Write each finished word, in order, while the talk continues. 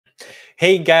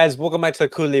Hey guys, welcome back to the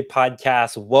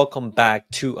CulePodcast. Welcome back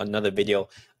to another video.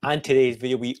 On today's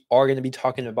video, we are going to be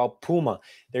talking about Puma.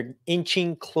 They're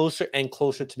inching closer and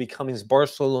closer to becoming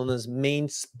Barcelona's main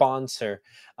sponsor,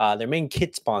 their main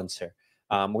kit sponsor.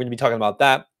 We're going to be talking about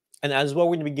that. And as well,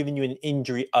 we're going to be giving you an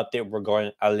injury update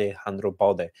regarding Alejandro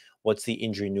Balde. What's the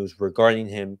injury news regarding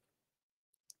him,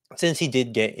 since he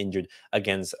did get injured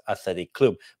against Athletic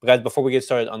Club. But guys, before we get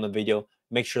started on the video,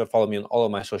 make sure to follow me on all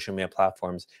of my social media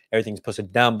platforms. Everything's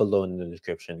posted down below in the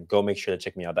description. Go make sure to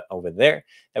check me out over there.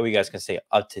 That way you guys can stay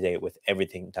up to date with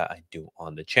everything that I do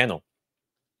on the channel.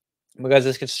 But guys,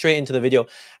 let's get straight into the video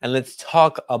and let's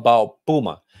talk about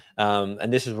Puma.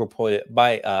 And this is reported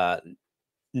by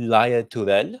Laia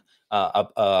Turel,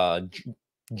 a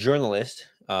journalist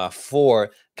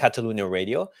for Catalunya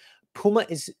Radio. Puma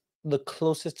is the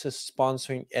closest to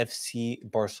sponsoring FC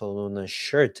Barcelona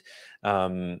shirt.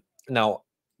 Now,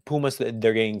 Pumas,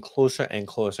 they're getting closer and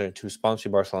closer to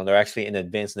sponsoring Barcelona. They're actually in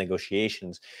advanced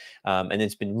negotiations, and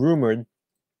it's been rumored.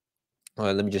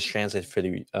 Let me just translate for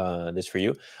this for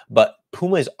you. But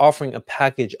Puma is offering a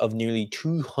package of nearly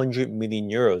 200 million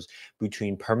euros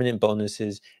between permanent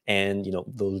bonuses and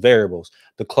those variables.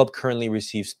 The club currently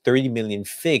receives 30 million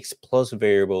fixed plus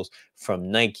variables from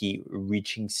Nike,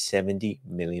 reaching 70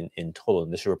 million in total.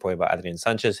 And this is reported by Adrian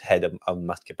Sanchez, head of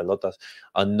Más que Pelotas,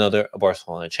 another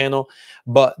Barcelona channel.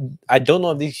 But I don't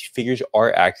know if these figures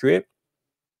are accurate.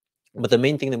 But the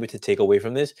main thing that we have to take away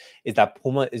from this is that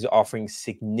Puma is offering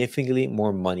significantly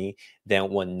more money than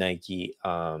what Nike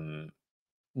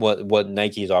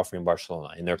Nike is offering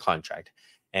Barcelona in their contract.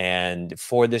 And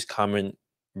for this comment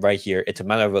right here, it's a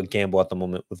matter of a gamble at the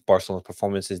moment with Barcelona's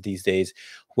performances these days.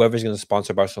 Whoever's going to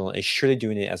sponsor Barcelona is surely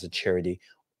doing it as a charity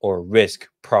or risk.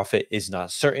 Profit is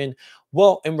not certain.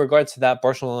 Well, in regards to that,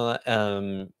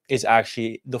 Barcelona is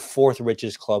actually the fourth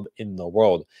richest club in the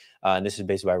world. And this is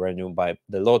based by revenue by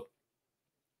Deloitte.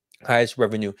 Highest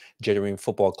revenue generating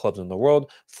football clubs in the world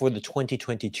for the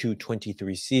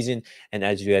 2022-23 season. And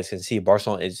as you guys can see,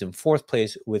 Barcelona is in fourth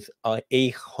place with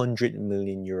 800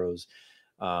 million euros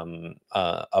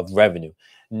of revenue.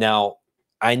 Now,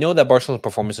 I know that Barcelona's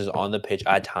performances on the pitch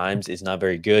at times is not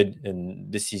very good.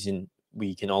 And this season,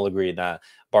 we can all agree that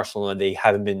Barcelona, they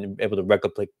haven't been able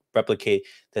to replicate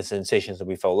the sensations that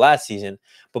we felt last season.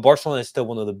 But Barcelona is still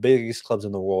one of the biggest clubs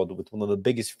in the world with one of the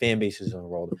biggest fan bases in the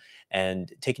world.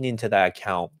 And taking into that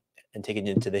account and taking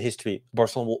into the history,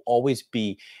 Barcelona will always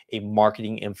be a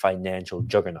marketing and financial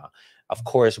juggernaut. Of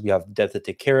course, we have debt to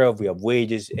take care of, we have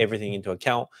wages, everything into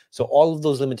account. So all of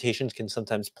those limitations can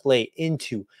sometimes play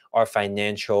into our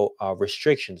financial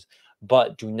restrictions.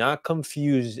 But do not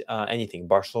confuse anything.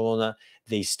 Barcelona,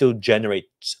 they still generate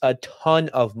a ton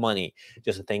of money.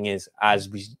 Just the thing is, as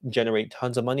we generate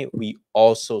tons of money, we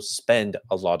also spend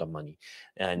a lot of money.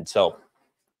 And so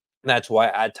that's why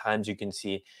at times you can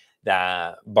see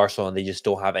that Barcelona, they just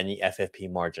don't have any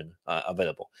FFP margin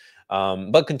available.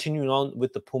 But continuing on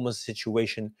with the Pumas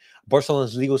situation,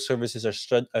 Barcelona's legal services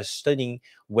are studying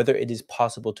whether it is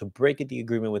possible to break the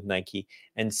agreement with Nike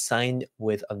and sign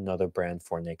with another brand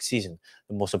for next season.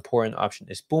 The most important option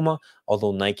is Puma,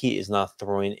 although Nike is not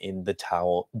throwing in the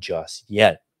towel just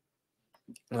yet.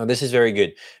 Now, this is very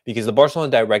good because the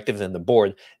Barcelona directives and the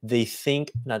board, they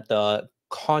think that the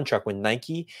contract with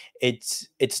Nike, it's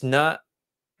not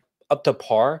up to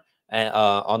par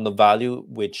on the value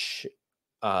which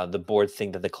the board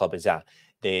think that the club is at.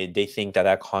 They think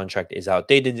that contract is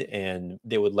outdated, and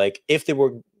they would like, if they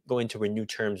were going to renew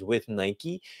terms with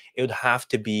Nike, it would have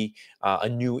to be a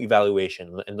new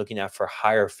evaluation and looking at for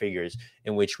higher figures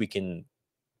in which we can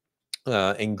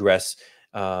ingress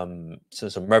some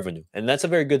revenue. And that's a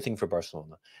very good thing for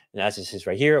Barcelona. And as it says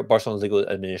right here, Barcelona's legal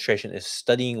administration is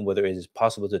studying whether it is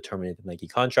possible to terminate the Nike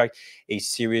contract. A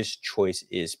serious choice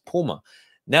is Puma.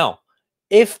 Now,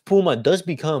 if Puma does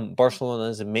become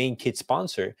Barcelona's main kit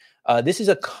sponsor, this is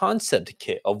a concept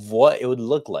kit of what it would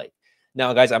look like.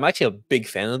 Now, guys, I'm actually a big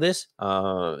fan of this.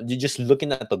 You're just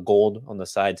looking at the gold on the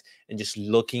sides and just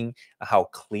looking at how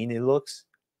clean it looks.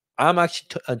 I'm actually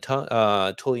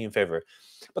totally in favor.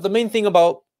 But the main thing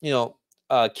about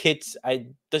kits, I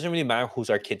doesn't really matter who's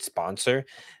our kit sponsor.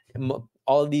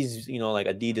 All of these, like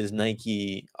Adidas,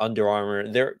 Nike, Under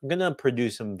Armour, they're gonna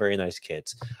produce some very nice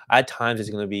kits. At times, it's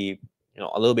gonna be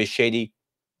a little bit shady,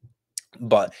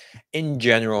 but in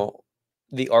general,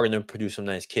 they are gonna produce some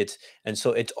nice kits. And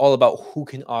so it's all about who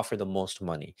can offer the most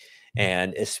money,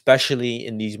 and especially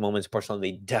in these moments,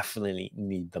 personally, they definitely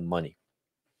need the money.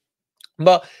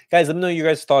 But guys, let me know your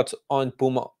guys' thoughts on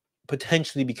Puma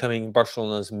potentially becoming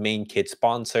Barcelona's main kit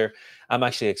sponsor. I'm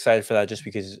actually excited for that just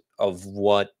because of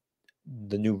what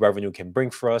the new revenue can bring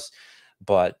for us.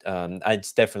 but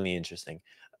it's definitely interesting.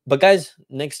 But guys,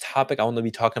 next topic I want to be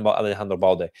talking about Alejandro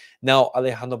Balde. Now,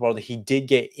 Alejandro Balde, he did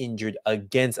get injured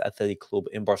against Athletic Club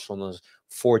in Barcelona's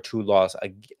 4-2 loss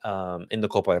in the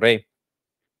Copa del Rey.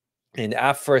 And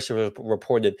at first, it was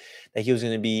reported that he was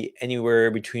going to be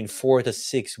anywhere between 4 to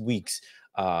 6 weeks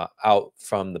out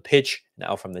from the pitch and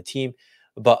out from the team.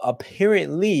 But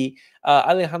apparently,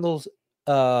 Alejandro's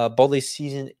Balde's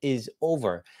season is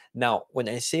over. Now, when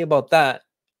I say about that,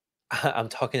 I'm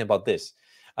talking about this.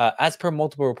 As per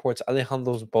multiple reports,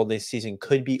 Alejandro Balde's season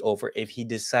could be over if he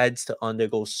decides to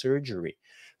undergo surgery.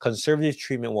 Conservative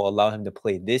treatment will allow him to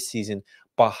play this season,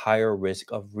 but higher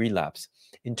risk of relapse.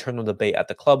 Internal debate at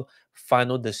the club,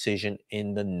 final decision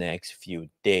in the next few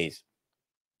days.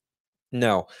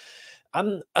 Now,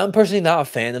 I'm personally not a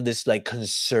fan of this like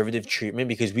conservative treatment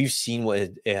because we've seen what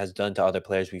it has done to other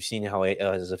players. We've seen how it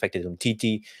has affected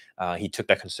Umtiti. He took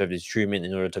that conservative treatment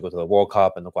in order to go to the World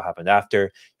Cup, and look what happened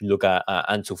after. You look at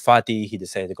Ansu Fati. He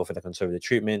decided to go for the conservative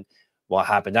treatment. What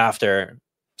happened after?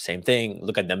 Same thing.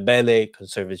 Look at Dembele,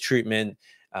 conservative treatment,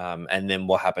 and then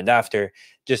what happened after?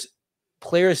 Just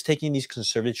players taking these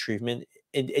conservative treatment.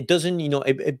 It doesn't,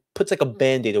 it puts like a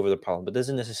band-aid over the problem, but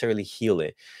doesn't necessarily heal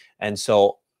it. And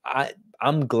so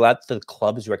I'm glad the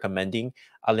club is recommending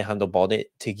Alejandro Balde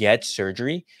to get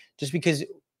surgery, just because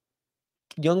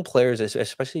young players,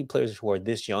 especially players who are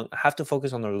this young, have to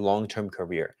focus on their long-term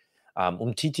career.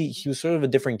 Umtiti, he was sort of a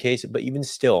different case, but even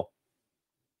still,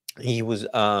 he was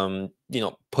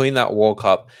putting that World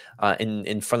Cup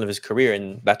in front of his career,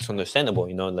 and that's understandable.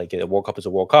 Like a World Cup is a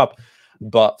World Cup,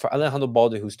 but for Alejandro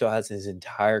Balde, who still has his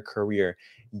entire career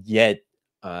yet,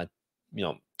 to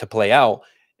play out,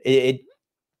 it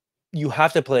you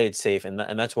have to play it safe, and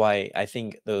that's why I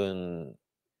think the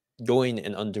going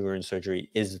and undergoing surgery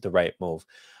is the right move.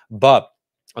 But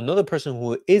another person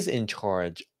who is in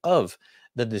charge of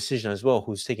the decision as well,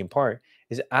 who's taking part,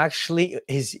 is actually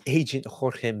his agent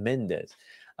Jorge Mendes.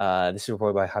 This is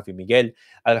reported by Javi Miguel.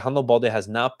 Alejandro Balde has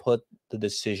not put the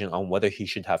decision on whether he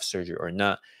should have surgery or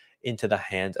not into the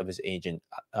hands of his agent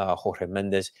Jorge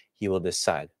Mendes. He will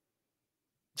decide.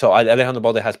 So Alejandro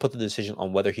Balde has put the decision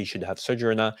on whether he should have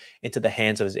surgery or not into the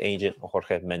hands of his agent,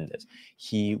 Jorge Mendes.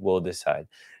 He will decide.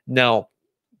 Now,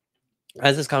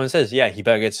 as this comment says, yeah, he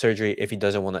better get surgery if he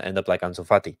doesn't want to end up like Ansu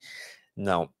Fati.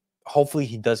 Now, hopefully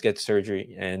he does get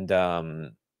surgery and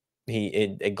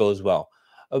it goes well.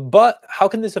 But how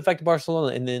can this affect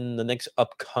Barcelona and then the next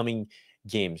upcoming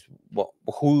games? Well,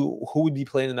 who would be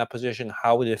playing in that position?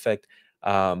 How would it affect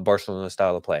Barcelona's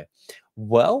style of play?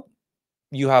 Well,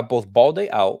 you have both Balde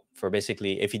out for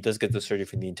basically if he does get the surgery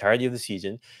for the entirety of the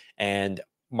season, and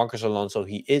Marcos Alonso,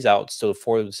 he is out still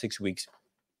 4 to 6 weeks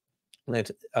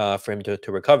for him to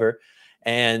recover.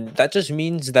 And that just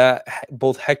means that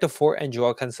both Hector Fort and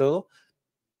Joao Cancelo,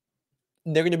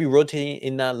 they're going to be rotating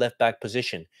in that left back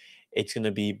position. It's going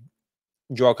to be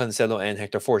Joao Cancelo and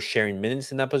Hector Fort sharing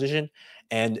minutes in that position.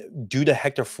 And due to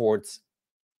Hector Fort's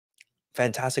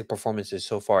fantastic performances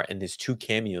so far in his two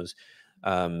cameos,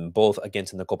 both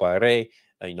against in the Copa del Rey,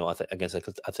 against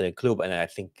Athletic Club, and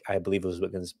I believe it was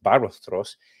against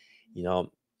Barros.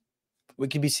 We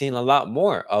could be seeing a lot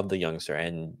more of the youngster.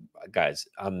 And guys,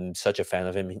 I'm such a fan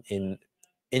of him in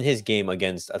his game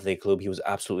against Athletic Club. He was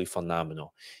absolutely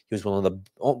phenomenal. He was one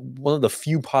of the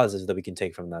few positives that we can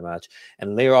take from that match.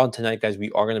 And later on tonight, guys,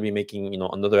 we are going to be making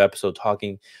another episode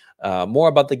talking more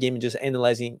about the game and just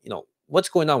analyzing what's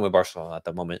going on with Barcelona at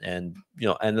the moment, and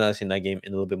analyzing that game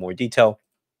in a little bit more detail.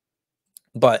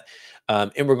 But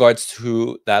in regards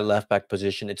to that left back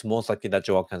position, it's most likely that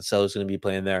Joao Cancelo is going to be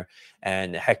playing there,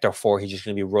 and Hector Fort, he's just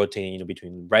going to be rotating,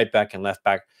 between right back and left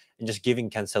back, and just giving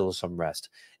Cancelo some rest.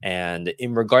 And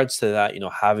in regards to that,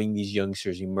 having these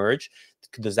youngsters emerge,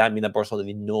 does that mean that Barcelona,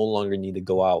 they no longer need to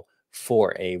go out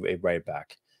for a right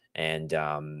back? And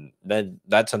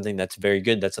that's something that's very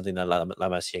good. That's something that La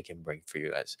Masia can bring for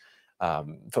you guys.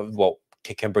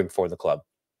 Can bring for the club.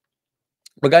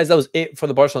 But guys, that was it for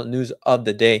the Barcelona news of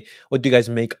the day. What do you guys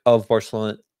make of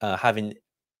Barcelona having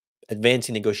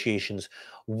advancing negotiations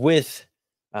with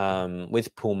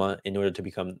Puma in order to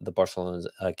become the Barcelona's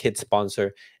kit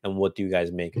sponsor? And what do you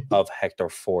guys make of Hector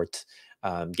Fort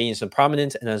gaining some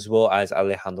prominence, and as well as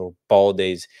Alejandro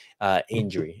Balde's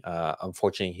injury?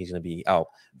 Unfortunately, he's going to be out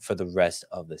for the rest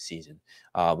of the season.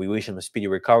 We wish him a speedy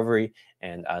recovery,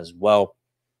 and as well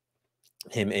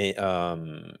him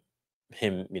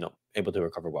able to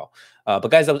recover well. But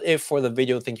guys, that was it for the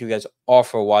video. Thank you guys all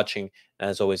for watching. And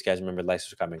as always, guys, remember, like,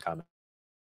 subscribe, and comment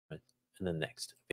in the next video.